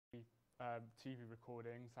TV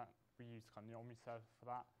recordings. That we use kind of the Omni server for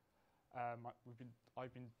that.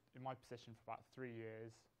 I've been in my position for about 3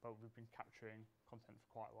 years, but we've been capturing content for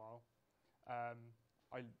quite a while.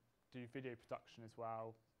 I do video production as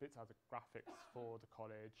well, bits of the graphics for the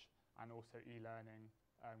college, and also e-learning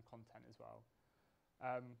content as well.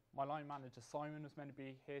 My line manager Simon was meant to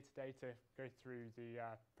be here today to go through the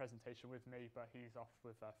presentation with me, but he's off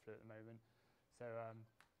with flu at the moment. So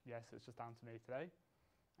yes, it's just down to me today,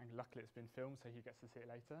 and luckily it's been filmed, so he gets to see it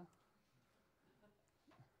later.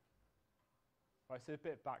 Right, so a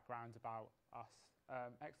bit of background about us.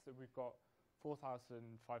 Exeter, we've got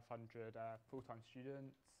 4,500 full-time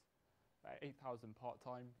students, 8,000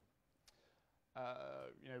 part-time.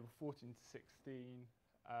 14 to 16.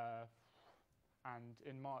 And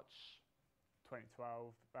in March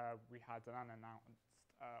 2012, we had an unannounced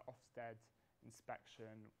Ofsted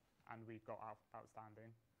inspection, and we got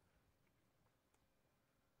outstanding.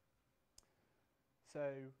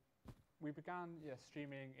 So we began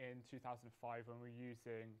streaming in 2005 when we were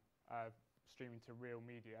using streaming to real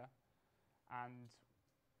media, and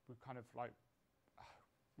we kind of like,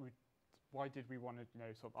 why did we want to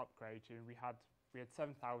sort of upgrade? We had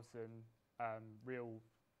 7,000 real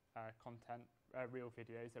content, real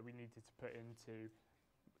videos that we needed to put into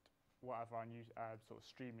whatever our new sort of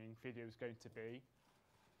streaming video is going to be.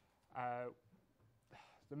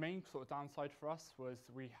 The main sort of downside for us was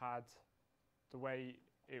we had the way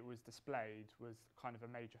it was displayed was kind of a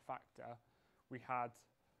major factor. We had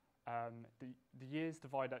the years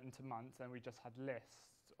divided up into months, and we just had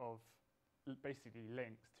lists of basically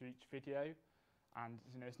links to each video. And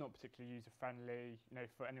it's not particularly user-friendly.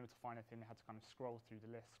 For anyone to find anything, they had to kind of scroll through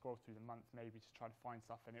the list, scroll through the month, maybe to try to find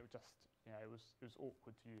stuff, and it would just, it was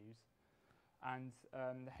awkward to use. And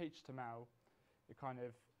the HTML, it kind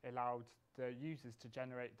of allowed the users to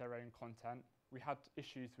generate their own content. We had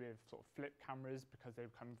issues with sort of flip cameras because they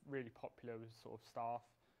become really popular with sort of staff,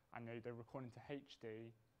 and they're recording to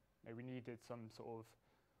HD. We needed some sort of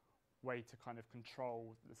way to kind of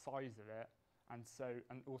control the size of it, and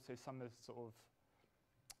also some of the sort of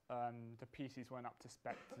the PCs weren't up to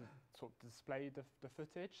spec to sort of display the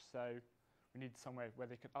footage, so we needed somewhere where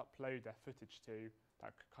they could upload their footage to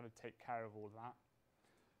that could kind of take care of all of that.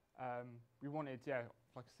 We wanted,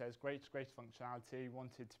 like I said, greater functionality. We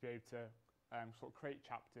wanted to be able to sort of create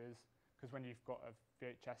chapters, because when you've got a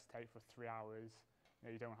VHS tape for 3 hours,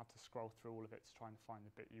 you don't have to scroll through all of it to try and find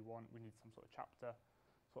the bit you want. We need some sort of chapter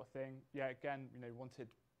sort of thing. Again,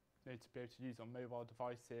 wanted to be able to use on mobile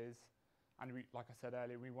devices. And we, like I said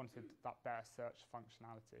earlier, we wanted that better search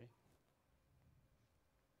functionality.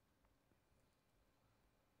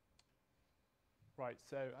 Right,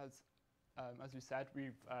 so as we said, we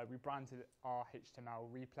branded our HTML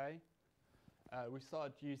replay. We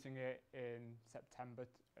started using it in September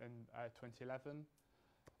in 2011.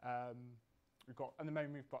 At the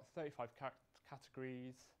moment we've got 35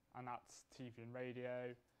 categories, and that's TV and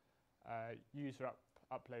radio, user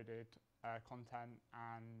uploaded content,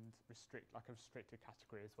 and a restricted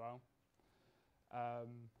category as well.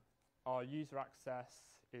 Our user access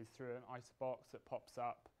is through an ISA box that pops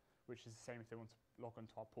up, which is the same if they want to log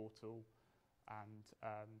onto our portal, and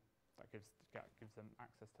that gives them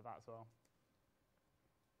access to that as well.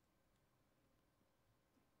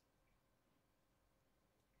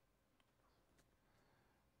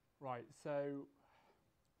 Right, so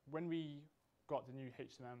when we got the new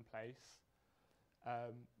HTML in place,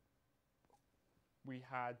 we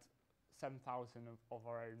had 7,000 of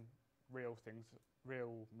our own real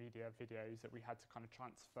media videos that we had to kind of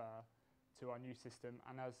transfer to our new system.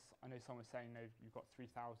 And as I know someone was saying, you've got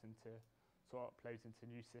 3,000 to sort of upload into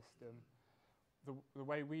the new system. The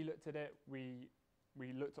way we looked at it, we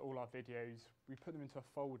looked at all our videos, we put them into a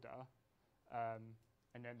folder,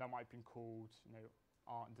 and then that might have been called,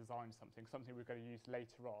 art and design, something we're going to use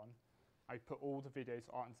later on. I put all the videos,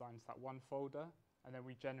 art and design, into that one folder, and then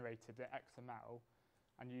we generated the XML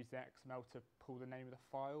and used the XML to pull the name of the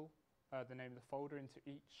file, the name of the folder into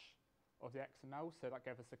each of the XML, so that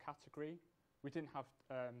gave us a category. We didn't have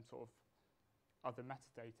sort of other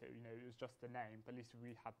metadata, it was just the name, but at least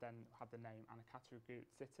we had the name and a category it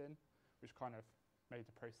would sit in, which kind of made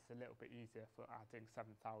the process a little bit easier for adding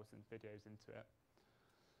 7,000 videos into it.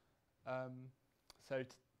 So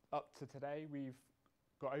up to today, we've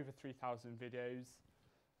got over 3,000 videos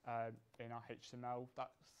in our HTML.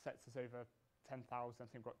 That sets us over 10,000. I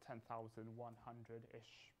think we've got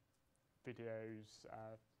 10,100-ish videos,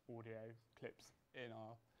 audio clips in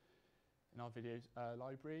our videos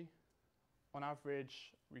library. On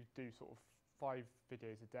average, we do sort of 5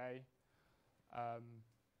 videos a day.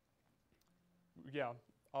 The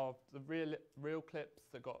real clips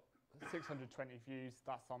that got 620 views,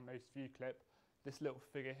 that's our most viewed clip. This little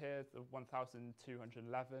figure here, the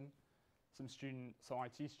 1,211, some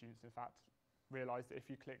IT students in fact realised that if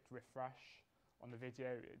you clicked refresh on the video,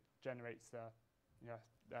 it generates a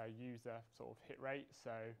user sort of hit rate,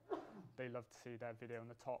 so they love to see their video on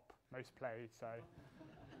the top, most played, so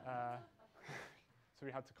so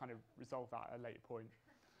we had to kind of resolve that at a later point.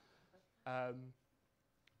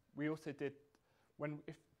 We also did, when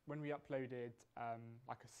we uploaded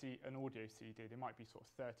like an audio CD, there might be sort of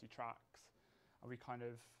 30 tracks, and we kind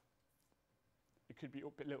of, it could be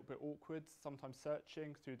a little bit awkward sometimes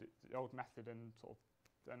searching through the old method and sort of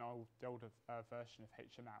the older version of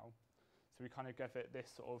HTML. So we kind of gave it this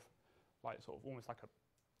sort of almost like a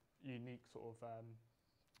unique sort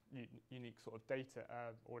of data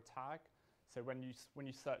or a tag. So when you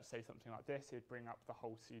search, say, something like this, it'd bring up the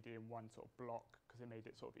whole CD in one sort of block, because it made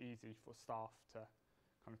it sort of easy for staff to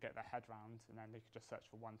kind of get their head round, and then they could just search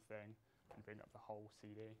for one thing and bring up the whole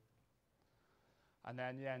CD. And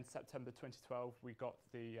then, yeah, in September 2012, we got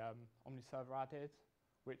the Omni server added,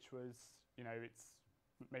 which was, it's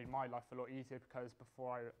made my life a lot easier, because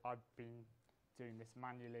before I'd been doing this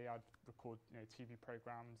manually. I'd record TV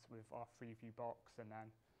programs with our Freeview box, and then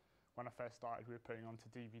when I first started, we were putting onto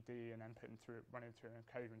DVD and then running through an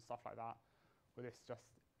encoder and stuff like that. Well, this just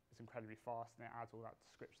is incredibly fast, and it adds all that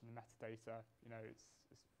description and metadata. It's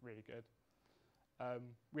really good.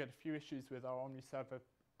 We had a few issues with our Omni server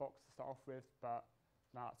box to start off with, but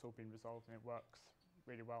now it's all been resolved and it works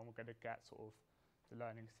really well, and we're going to get sort of the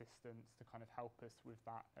learning assistants to kind of help us with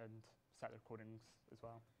that and set the recordings as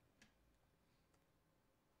well.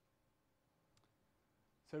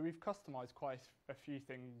 So we've customised quite a few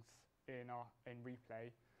things in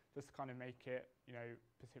Replay, just to kind of make it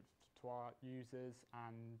specific to our users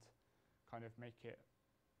and kind of make it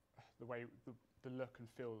the way the look and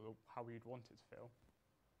feel how we'd want it to feel.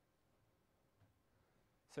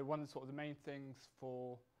 So one of the main things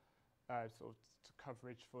for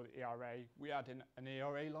coverage for the ERA, we added an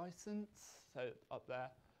ERA license, so up there.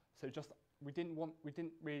 So we didn't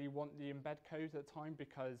really want the embed code at the time,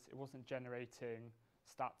 because it wasn't generating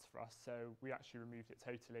stats for us. So we actually removed it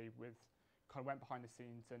totally. Kind of went behind the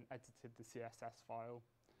scenes and edited the CSS file,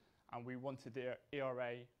 and we wanted the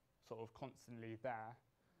ERA sort of constantly there,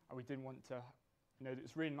 and we didn't want to.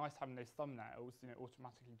 It's really nice having those thumbnails,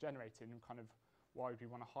 automatically generated, and kind of why would we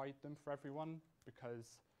want to hide them for everyone?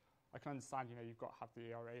 Because I can understand, you've got to have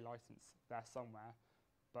the ERA license there somewhere,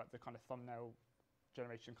 but the kind of thumbnail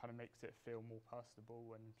generation kind of makes it feel more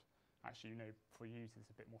personable and actually, for users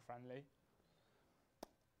a bit more friendly.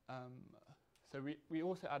 So we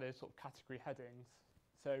also added sort of category headings.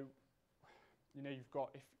 So, you've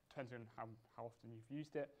got, depends on how often you've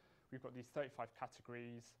used it, we've got these 35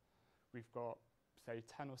 categories. We've got, say,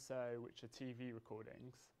 10 or so which are TV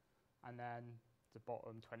recordings, and then the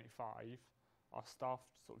bottom 25 are staff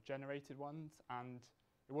sort of generated ones, and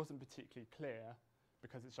it wasn't particularly clear,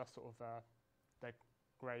 because it's just sort of the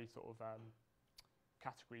grey sort of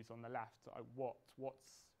categories on the left,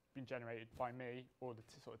 what's been generated by me, or the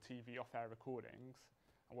sort of TV off-air recordings,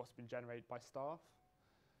 and what's been generated by staff.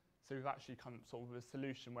 So we've actually come sort of with a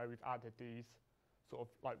solution where we've added these sort of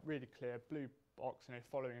like really clear blue box,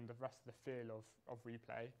 following the rest of the feel of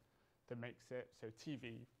Replay, that makes it so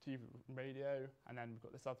TV radio, and then we've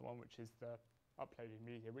got this other one which is the uploaded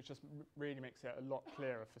media, which just really makes it a lot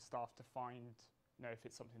clearer for staff to find, if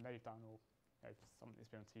it's something they've done, or if it's something that's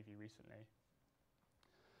been on TV recently.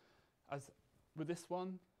 As with this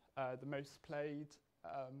one, the most played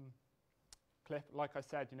clip, like I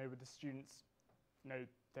said, with the students,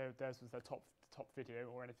 theirs was their top video,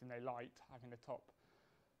 or anything they liked, having the top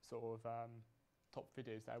sort of top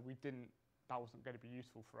videos there. That wasn't going to be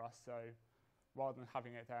useful for us, so rather than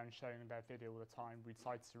having it there and showing their video all the time, we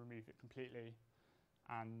decided to remove it completely,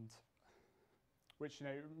 and which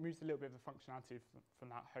removes a little bit of the functionality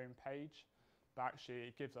from that home page, but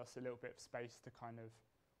actually it gives us a little bit of space to kind of,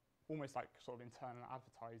 almost like sort of internal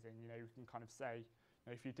advertising. We can kind of say,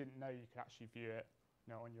 if you didn't know you could actually view it,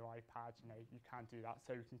 on your iPad, you can do that.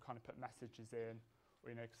 So we can kind of put messages in,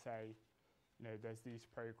 or say, there's these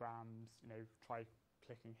programs, try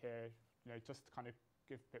clicking here, just to kind of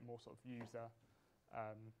give a bit more sort of user,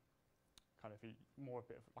 kind of a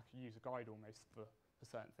bit of like a user guide almost for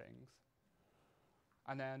certain things.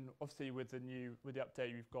 And then obviously with the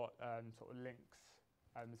update, we've got sort of links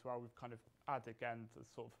as well. We've kind of added again the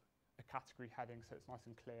sort of a category heading, so it's nice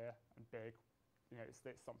and clear and big. It's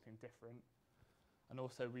something different. And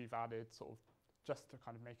also we've added sort of, just to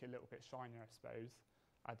kind of make it a little bit shinier, I suppose,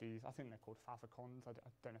 add these, I think they're called favicons. I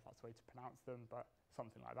don't know if that's the way to pronounce them, but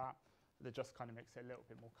something like that. that just kind of makes it a little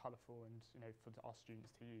bit more colourful, and for our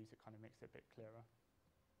students to use, it kind of makes it a bit clearer.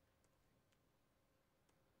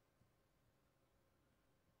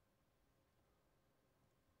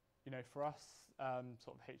 For us,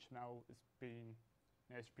 sort of HTML has been,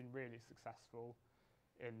 it's been really successful.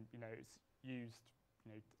 It's used,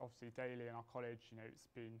 obviously daily in our college.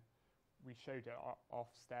 We showed it at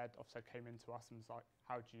Ofsted. Ofsted came into us and was like,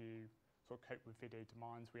 how do you sort of cope with video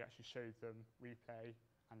demands? We actually showed them replay,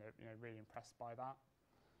 and they're really impressed by that.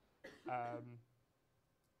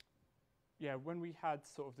 When we had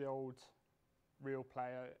sort of the old Real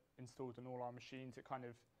Player installed on all our machines,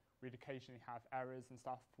 we'd occasionally have errors and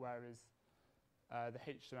stuff, whereas the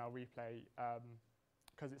HTML replay,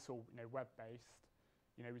 because it's all web-based,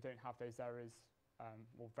 we don't have those errors,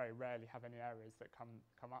 or very rarely have any errors that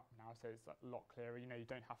come up now, so it's a lot clearer. You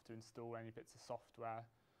don't have to install any bits of software,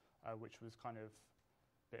 which was kind of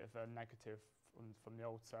a bit of a negative from the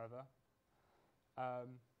old server.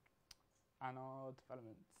 And our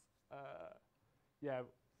developments,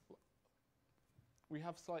 we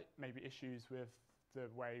have slight maybe issues with the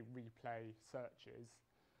way replay searches.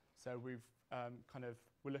 So we're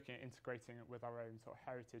looking at integrating it with our own sort of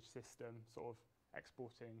heritage system, sort of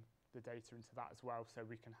exporting the data into that as well, so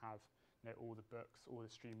we can have all the books, all the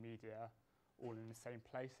stream media, all in the same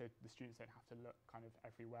place, so the students don't have to look kind of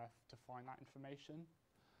everywhere to find that information.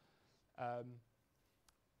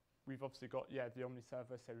 We've obviously got the Omni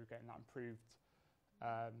server, so we're getting that improved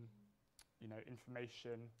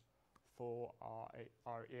information for our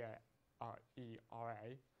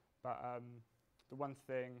ERA. But the one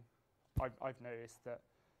thing I've noticed that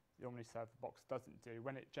the Omni server box doesn't do,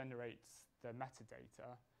 when it generates the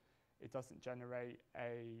metadata, it doesn't generate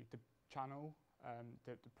the channel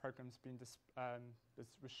that the program's been was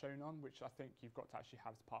shown on, which I think you've got to actually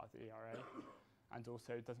have as part of the ERA. And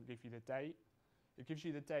also it doesn't give you the date. It gives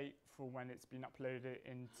you the date for when it's been uploaded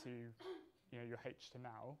into your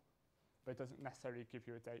HTML, but it doesn't necessarily give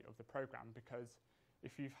you a date of the program, because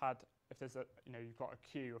if you've got a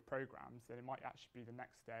queue of programs, then it might actually be the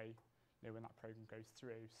next day when that program goes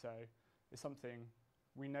through. So it's something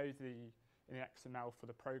we know in the XML for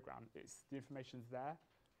the program, the information's there,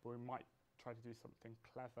 but we might try to do something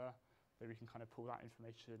clever that we can kind of pull that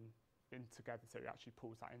information in together, so it actually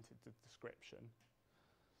pulls that into the description.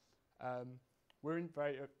 We're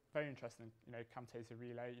very interested in Camtasia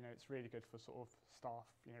Relay. It's really good for sort of staff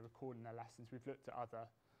recording their lessons. We've looked at other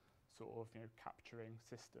sort of capturing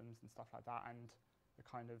systems and stuff like that, and it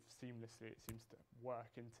kind of seamlessly it seems to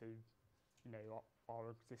work into our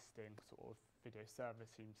existing sort of video server.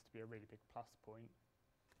 Seems to be a really big plus point.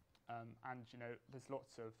 And there's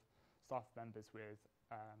lots of staff members with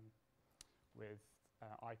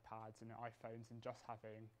iPads and iPhones, and just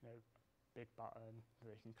having big button that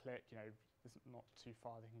they can click, there's not too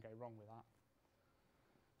far they can go wrong with that.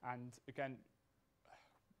 And again,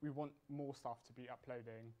 we want more staff to be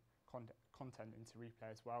uploading content into Replay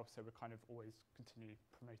as well, so we're kind of always continue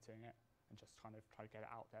promoting it and just kind of try to get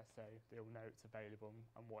it out there so they all know it's available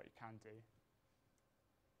and what it can do.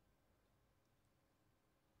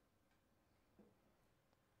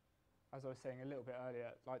 As I was saying a little bit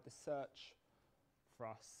earlier, like the search for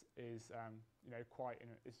us is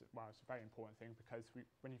it's a very important thing, because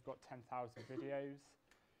when you've got 10,000 videos,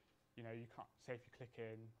 you can't say, if you click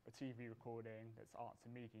in a TV recording that's arts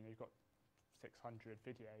and media, you've got 600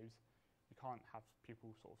 videos, you can't have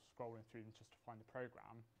people sort of scrolling through them just to find the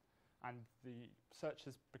program. And the search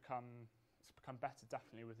has become better,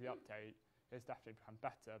 definitely with the update. It's definitely become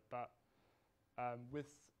better, but I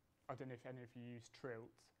don't know if any of you use Trilt.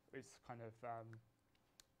 It's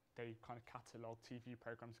they kind of catalogue TV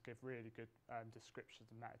programs, give really good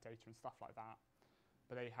descriptions and metadata and stuff like that.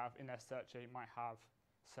 But they have, in their search, they might have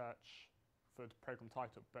search for the program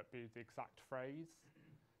title, but be the exact phrase.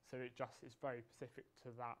 So it's very specific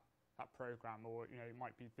to that program, or it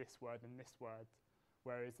might be this word and this word.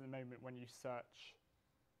 Whereas at the moment, when you search,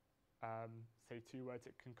 say 2 words,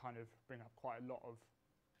 it can kind of bring up quite a lot of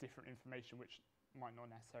different information, which might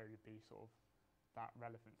not necessarily be sort of that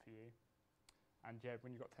relevant for you. And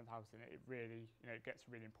when you've got 10,000, it really, it gets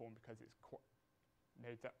really important, because it's quite,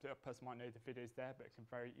 that person might know the video's there, but it can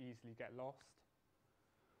very easily get lost.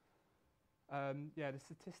 The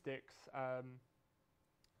statistics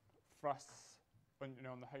for us on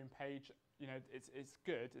the home page, it's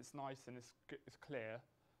good, it's nice, and it's clear,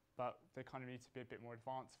 but they kind of need to be a bit more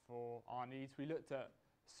advanced for our needs. We looked at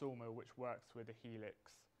Sawmill, which works with the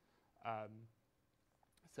Helix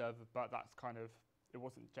server, but that's it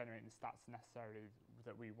wasn't generating the stats necessarily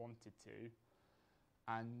that we wanted to.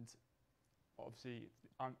 And obviously,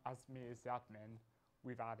 as the admin,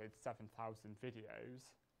 we've added 7,000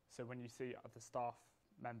 videos. So when you see other staff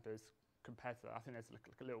members compared to that, I think there's like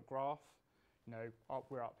a little graph. You know,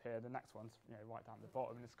 we're up here. The next one's right down the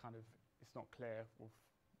bottom, and it's not clear of what's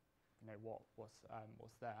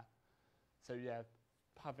there. So yeah,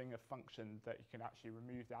 having a function that you can actually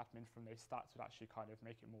remove the admin from those stats would actually kind of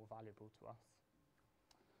make it more valuable to us.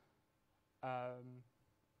 I'm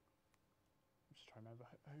just trying to remember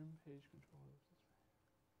home page controls.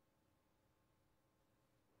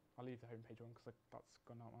 I'll leave the home page on because that's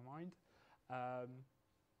gone out of my mind.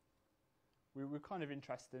 We were kind of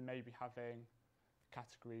interested in maybe having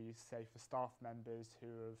categories, say, for staff members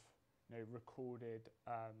who have recorded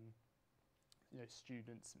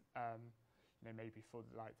students maybe for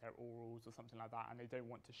like their orals or something like that, and they don't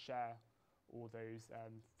want to share all those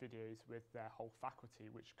videos with their whole faculty,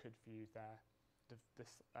 which could view their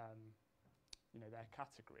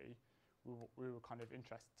category. We were kind of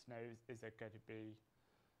interested to know, is there going to be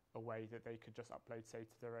a way that they could just upload, say,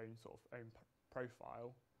 to their own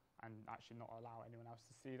profile and actually not allow anyone else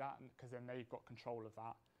to see that, because then they've got control of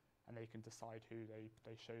that and they can decide who they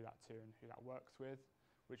show that to and who that works with,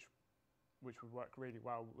 which would work really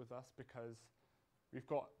well with us, because we've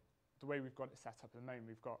got, the way we've got it set up at the moment,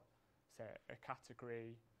 we've got, say, a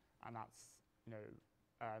category, and that's,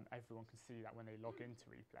 everyone can see that when they log into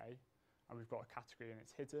Replay, and we've got a category and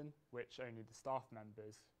it's hidden, which only the staff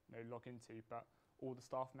members log into, but all the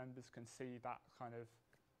staff members can see that kind of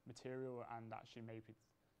material, and actually maybe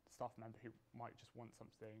the staff member who might just want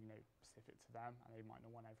something specific to them, and they might not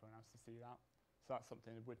want everyone else to see that. So that's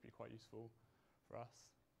something that would be quite useful for us.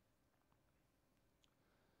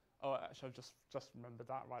 Oh, actually, I've just remembered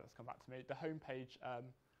that. Right, let's come back to me. The homepage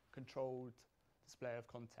controlled display of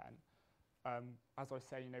content. As I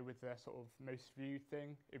say, with the sort of most viewed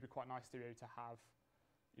thing, it'd be quite nice to be able to have,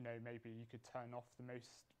 maybe you could turn off the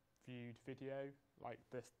most viewed video, like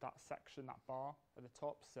that section, that bar at the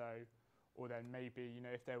top. So, or then maybe,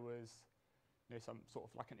 if there was, some sort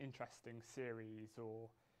of like an interesting series,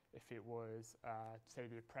 or if it was, say,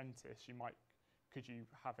 The Apprentice, could you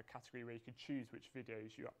have a category where you could choose which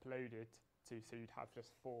videos you uploaded to, so you'd have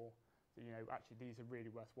just 4 that, actually these are really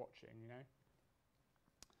worth watching,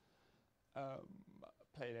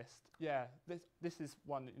 Playlist. Yeah, this is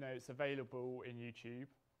one that, it's available in YouTube.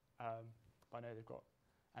 I know they've got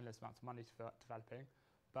endless amounts of money for developing,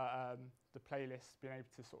 but the playlist, being able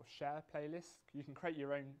to sort of share playlists, you can create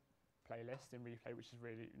your own playlist in Replay, which is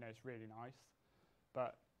really, it's really nice,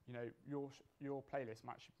 but your playlist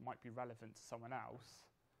might be relevant to someone else,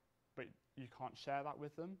 but you can't share that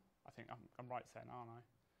with them. I think I'm right saying, aren't I?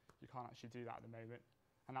 You can't actually do that at the moment,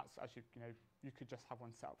 and that's actually, you could just have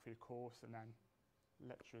one set up for your course, and then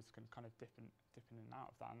lecturers can kind of dip in and out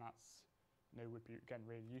of that, and that's, would be, again,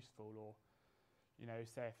 really useful. Or,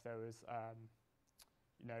 say if there was,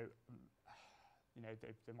 there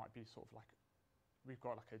might be sort of like, we've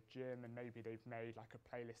got like a gym, and maybe they've made like a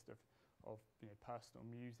playlist of personal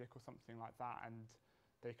music or something like that, and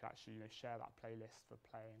they could actually share that playlist for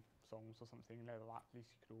playing songs or something, like that. At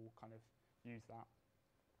least you could all kind of use that.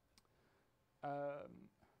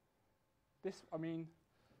 This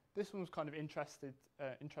one's kind of interesting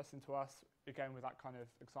to us, again, with that kind of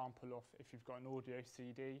example of, if you've got an audio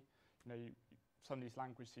CD, some of these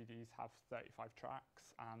language CDs have 35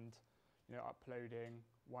 tracks, and uploading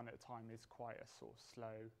one at a time is quite a sort of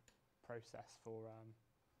slow process for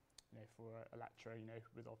for a lecturer,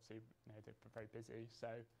 with obviously, they're very busy. So,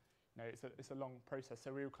 it's a long process.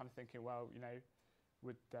 So we were kind of thinking, well,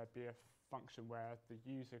 would there be a function where the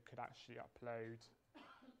user could actually upload,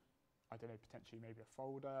 I don't know, potentially maybe a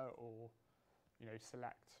folder, or,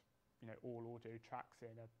 select, all audio tracks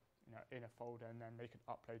in a folder, and then they could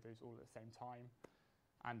upload those all at the same time,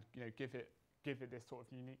 and, give it this sort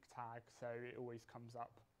of unique tag, so it always comes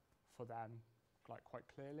up for them, like, quite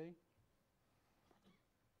clearly.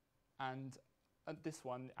 And this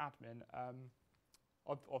one, admin,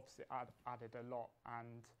 I've obviously added a lot,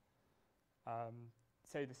 and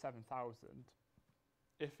say the 7,000,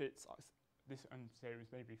 if it's this, and say it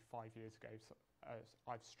was maybe 5 years ago, so,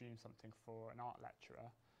 I've streamed something for an art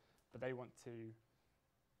lecturer, but they want to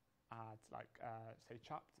add, like, say,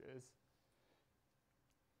 chapters.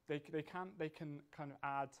 They can kind of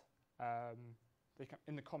add.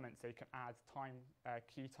 In the comments, they can add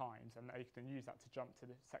key times, and they can use that to jump to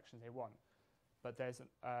the sections they want. But there's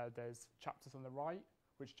chapters on the right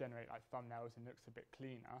which generate like thumbnails and looks a bit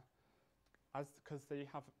cleaner, because they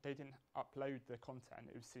didn't upload the content.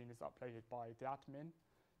 It was seen as uploaded by the admin.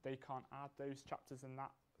 They can't add those chapters in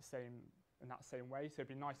that same way. So it'd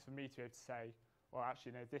be nice for me to be able to say, well,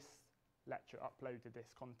 actually, this lecturer uploaded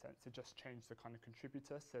this content, so just change the kind of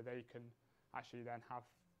contributor, so they can actually then have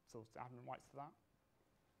sort of admin rights to that.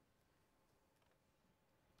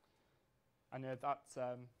 And that's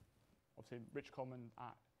obviously Rich Coleman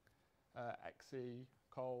at Exeter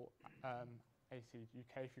College, AC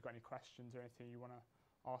UK. If you've got any questions or anything you want to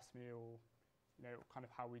ask me, or kind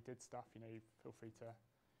of how we did stuff, feel free to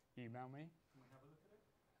email me. Can we have a look at it?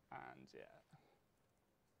 And yeah.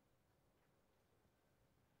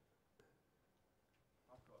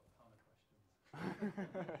 I've got a ton of questions.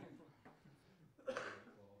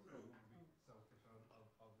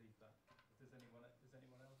 I'll leave that. Does anyone else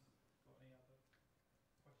got any other questions?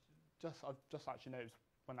 I've just actually noticed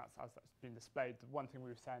when as that's been displayed, the one thing we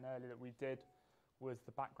were saying earlier that we did was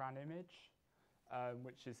the background image,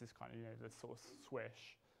 which is this kind of the sort of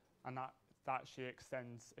swish, and that actually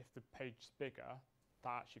extends. If the page is bigger,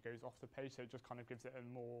 that actually goes off the page, so it just kind of gives it a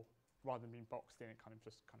more, rather than being boxed in, it kind of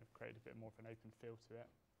created a bit more of an open feel to it.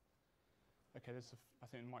 Okay, I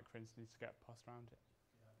think the microphones needs to get passed around it.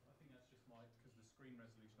 Yeah, I think that's just because the screen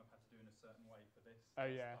resolution I've had to do in a certain way for this. Oh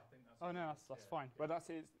yeah. I think that's that's fine. But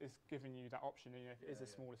it's giving you that option. If it is a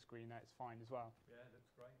smaller screen, that's fine as well. Yeah, it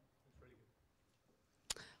looks great. Looks really good.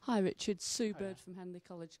 Hi Richard, Sue Bird from Henley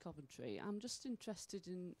College, Coventry. I'm just interested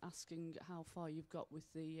in asking how far you've got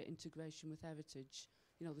with the integration with Heritage.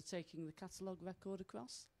 The taking the catalogue record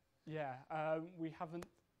across. Yeah, we haven't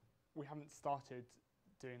started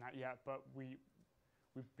doing that yet, but we've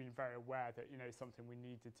been very aware that it's something we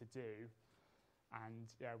needed to do,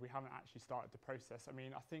 and yeah, we haven't actually started the process. I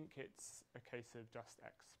mean, I think it's a case of just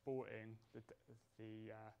exporting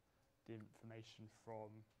the information from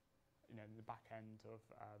the back end of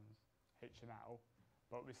HTML,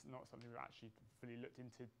 but it's not something we've actually fully looked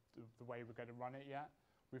into the way we're going to run it yet.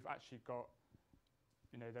 We've actually got,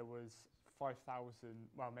 there was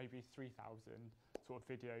 5,000, well maybe 3,000 sort of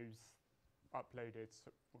videos uploaded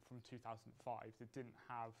from 2005 that didn't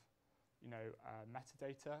have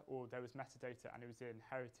metadata, or there was metadata and it was in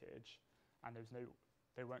Heritage, and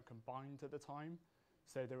they weren't combined at the time.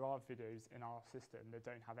 So there are videos in our system that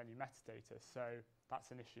don't have any metadata. So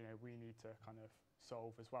that's an issue we need to kind of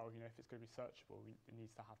solve as well. If it's going to be searchable, it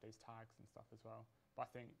needs to have those tags and stuff as well.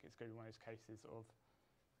 But I think it's going to be one of those cases of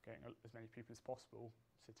getting as many people as possible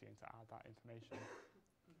sitting in to add that information. I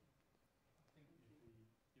think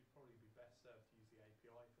you'd probably be best served to use the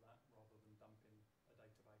API for that rather than dumping a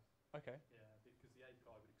database. Okay. Yeah, because the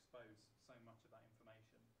API would expose so much of that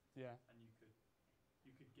information. Yeah. And you could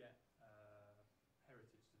get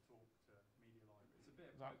Heritage to talk to Media Library. It's a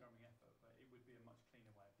bit of programming effort, but it would be a much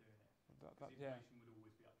cleaner way of doing it. The information would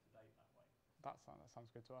always be up to date that way. That sounds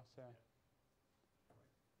good to us. Yeah.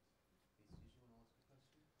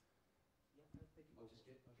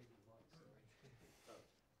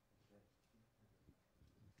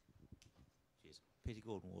 Cheers. Peter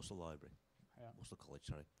Gordon, Walsall Library. Yeah. Walsall College,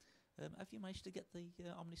 sorry. Have you managed to get the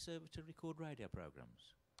Omni server to record radio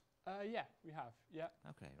programs? Yeah, we have. Yeah.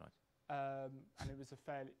 Okay, right. And it was a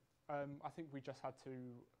fairly. I think we just had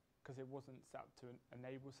to, because it wasn't set up to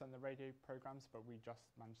enable some of the radio programs, but we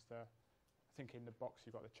just managed to. I think in the box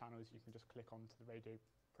you've got the channels. You can just click onto the radio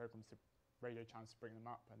programs, radio channels to bring them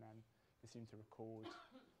up, and then they seem to record.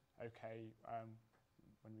 Okay.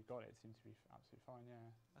 When we got it, it seemed to be absolutely fine.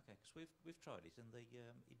 Yeah. Okay, because we've tried it, and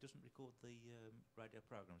it doesn't record the radio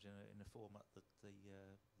programs in a format that the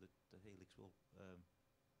Helix will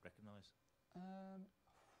recognise.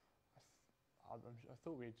 I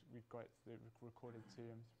thought we'd got it recorded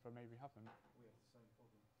to but maybe we haven't. We have the same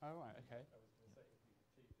problem. Oh right, okay. I was going to say it would be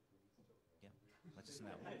cheap if we could talk. Yeah, let us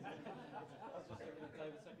know. I was just going to say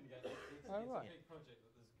a second ago. It's right. a big project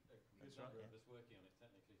that there's a good number of us working on it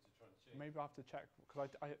technically to try and achieve. Maybe I have to check,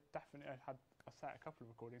 because I definitely had set a couple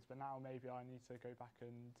of recordings, but now maybe I need to go back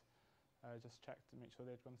and just check to make sure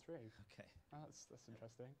they'd gone through. Okay. Oh, that's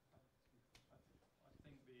interesting. I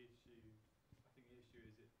think the issue is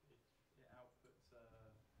it outputs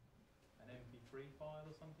an MP3 file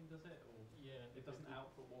or something, does it? Or yeah, it doesn't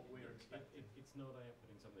output what we're expecting. It's not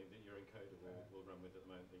outputting something that your encoder will run with at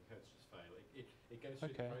the moment. The encoders just fail. It goes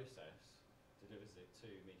through the process, delivers it to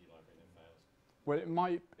Media Library, and then fails. Well, it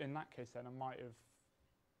might, in that case then, I might have,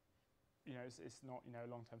 it's not, a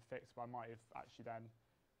long-term fix, but I might have actually then,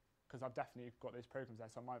 because I've definitely got those programs there,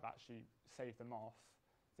 so I might have actually saved them off,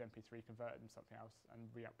 the MP3, converted them to something else, and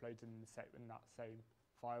re-uploaded them in that same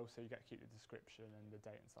file, so you get to keep the description and the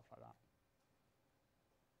date and stuff like that.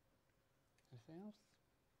 Anything else?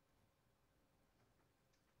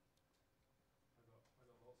 I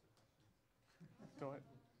got lots of questions. do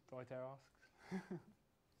I dare ask?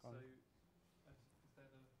 So, is there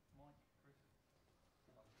the mic, Chris?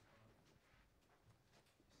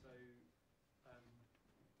 So, thanks.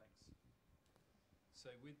 So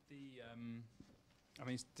with the I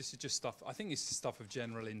mean, this is just stuff. I think it's stuff of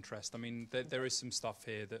general interest. I mean, there is some stuff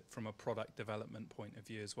here that, from a product development point of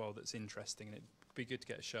view as well, that's interesting, and it'd be good to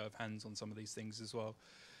get a show of hands on some of these things as well.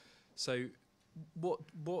 So,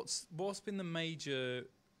 what's been the major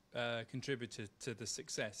contributor to the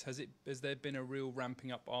success? Has there been a real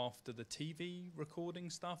ramping up after the TV recording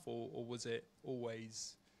stuff, or was it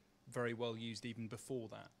always very well used even before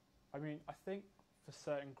that? I mean, I think for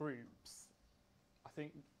certain groups, I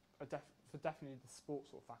think for definitely the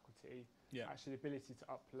sports sort of faculty, actually the ability to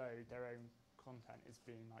upload their own content is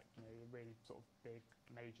being like, you know, a really sort of big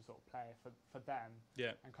major sort of player for them.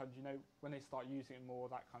 Yeah. And kind of, you know, when they start using it more,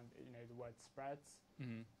 that kind of, you know, the word spreads.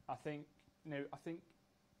 Mm-hmm. I think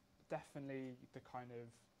definitely the kind of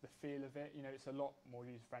the feel of it, you know, it's a lot more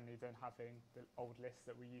user friendly than having the old list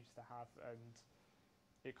that we used to have, and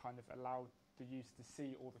it kind of allowed the user to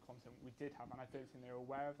see all the content we did have, and I don't think they were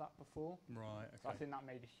aware of that before. Right. Okay. So I think that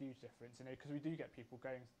made a huge difference, you know, because we do get people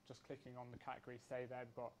going, just clicking on the category, say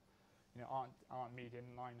they've got, you know, aren't media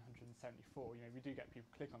 974. You know, we do get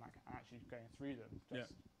people click on that and actually going through them,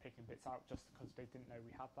 just picking bits out, just because they didn't know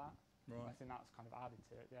we had that. Right. I think that's kind of added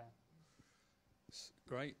to it. Yeah.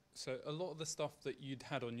 Great. So a lot of the stuff that you'd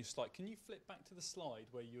had on your slide, can you flip back to the slide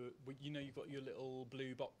where you've got your little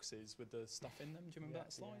blue boxes with the stuff in them? Do you remember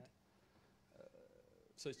that slide? Yeah.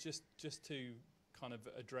 So it's just to kind of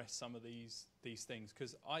address some of these things,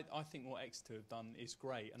 because I think what Exeter have done is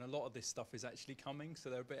great, and a lot of this stuff is actually coming, so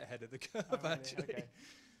they're a bit ahead of the curve. Oh, really? Actually. Okay.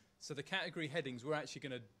 So the category headings, we're actually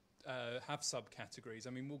going to have subcategories.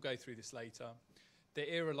 I mean, we'll go through this later.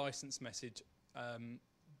 The ERA license message,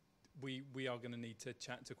 we are going to need to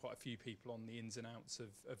chat to quite a few people on the ins and outs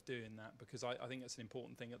of doing that, because I think that's an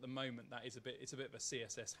important thing. At the moment, it's a bit of a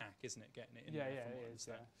CSS hack, isn't it, getting it in there? Yeah, it is.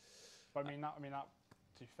 Yeah. But I mean that,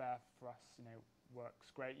 to be fair for us, you know,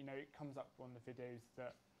 works great. You know, it comes up on the videos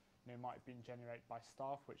that, you know, might have been generated by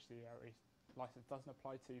staff, which the license doesn't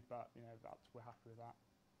apply to, but, you know, we're happy with that.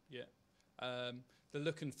 Yeah. The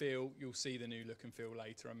look and feel, you'll see the new look and feel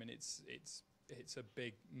later. I mean, it's a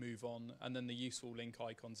big move on. And then the useful link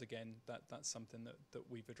icons, again, that's something that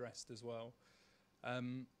we've addressed as well.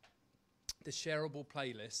 The shareable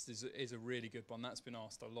playlist is a really good one. That's been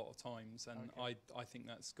asked a lot of times, and okay. I think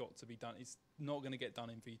that's got to be done. It's not going to get done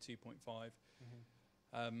in V2.5.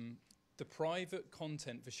 Mm-hmm. The private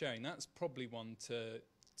content for sharing, that's probably one to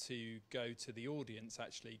go to the audience,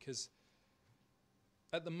 actually, because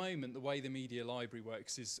at the moment, the way the media library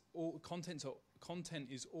works is content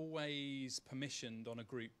is always permissioned on a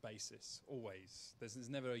group basis, always. There's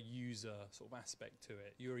never a user sort of aspect to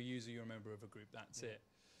it. You're a user, you're a member of a group, that's it.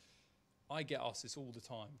 I get asked this all the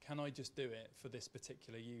time. Can I just do it for this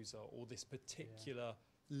particular user or this particular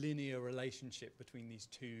linear relationship between these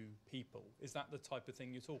two people? Is that the type of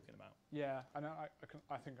thing you're talking about? Yeah, I know.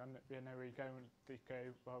 I think I know where you're going. They go,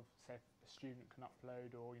 well, say a student can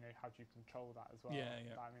upload, or, you know, how do you control that as well? Yeah.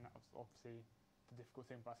 I mean, that's obviously the difficult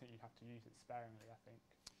thing, but I think you have to use it sparingly, I think.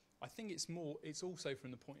 I think it's also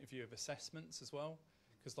from the point of view of assessments as well.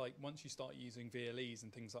 Because, like, once you start using VLEs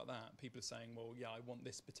and things like that, people are saying, well, yeah, I want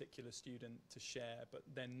this particular student to share, but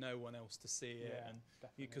then no one else to see it. And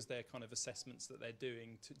because they're kind of assessments that they're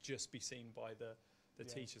doing to just be seen by the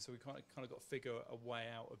teacher. So we kind of got to figure a way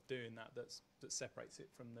out of doing that that separates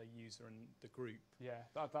it from the user and the group. Yeah,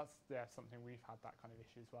 that's something we've had that kind of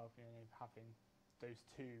issue as well, you know, having those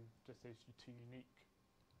two unique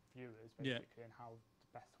viewers, basically, and how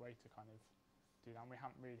the best way to kind of do that. And we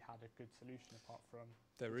haven't really had a good solution apart from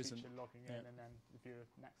the teacher logging in and then the viewer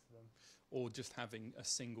next to them. Or just having a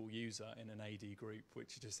single user in an AD group,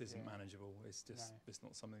 which just isn't manageable. It's just it's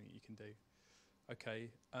not something that you can do. Okay.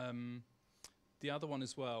 The other one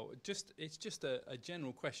as well, it's just a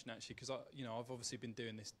general question, actually, because I've obviously been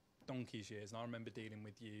doing this donkey's years, and I remember dealing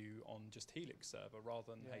with you on just Helix server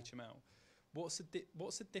rather than HML. What's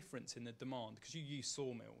the difference in the demand? Because you use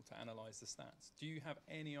Sawmill to analyse the stats. Do you have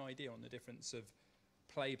any idea on the difference of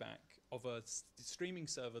playback of a streaming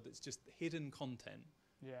server that's just hidden content,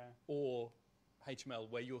 or HML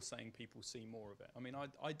where you're saying people see more of it? I mean,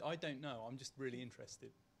 I don't know. I'm just really interested.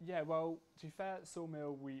 Yeah, well, to be fair,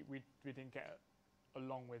 Sawmill we didn't get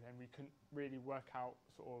along with, and we couldn't really work out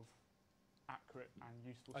sort of accurate and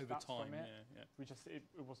useful over stats time, from it. Yeah. We just it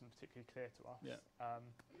wasn't particularly clear to us. Yeah.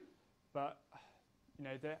 But, you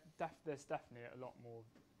know, there's definitely a lot more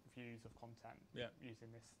views of content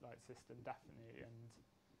using this like system, definitely.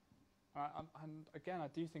 And again,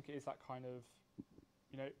 I do think it is that kind of,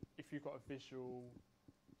 you know, if you've got a visual,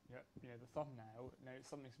 you know, the thumbnail, you know, it's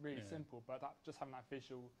something really simple, but that just having that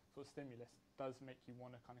visual sort of stimulus does make you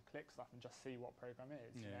want to kind of click stuff and just see what program it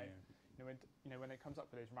is. You know, when it comes up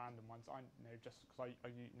with those random ones, just because I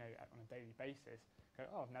on a daily basis go,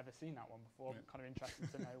 oh, I've never seen that one before. I'm kind of interested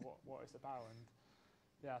to know what it's about, and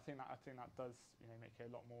yeah, I think that does make it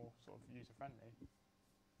a lot more sort of user friendly.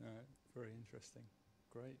 Very interesting.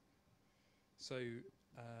 Great. So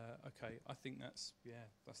okay, I think that's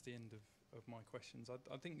the end of my questions.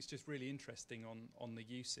 I think it's just really interesting on the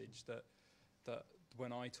usage that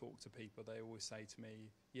when I talk to people, they always say to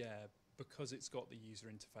me, because it's got the user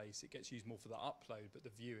interface, it gets used more for the upload, but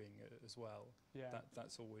the viewing as well. Yeah.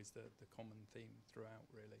 That's always the common theme throughout,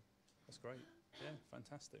 really. That's great. Yeah,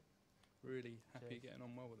 fantastic. Really happy you're getting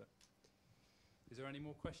on well with it. Is there any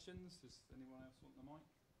more questions? Does anyone else want the mic?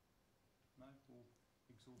 No? All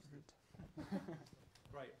exhausted?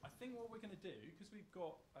 Great. I think what we're going to do, because we've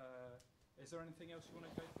got... is there anything else you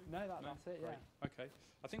want to go through? No, that's it, Great. Yeah. Okay.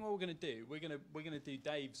 I think what we're going to do, we're going to do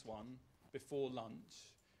Dave's one before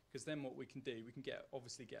lunch, because then what we can do, we can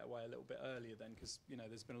obviously get away a little bit earlier then, because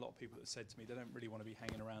there's been a lot of people that said to me they don't really want to be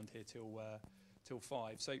hanging around here till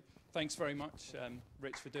 5. So thanks very much,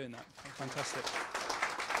 Rich, for doing that. Fantastic.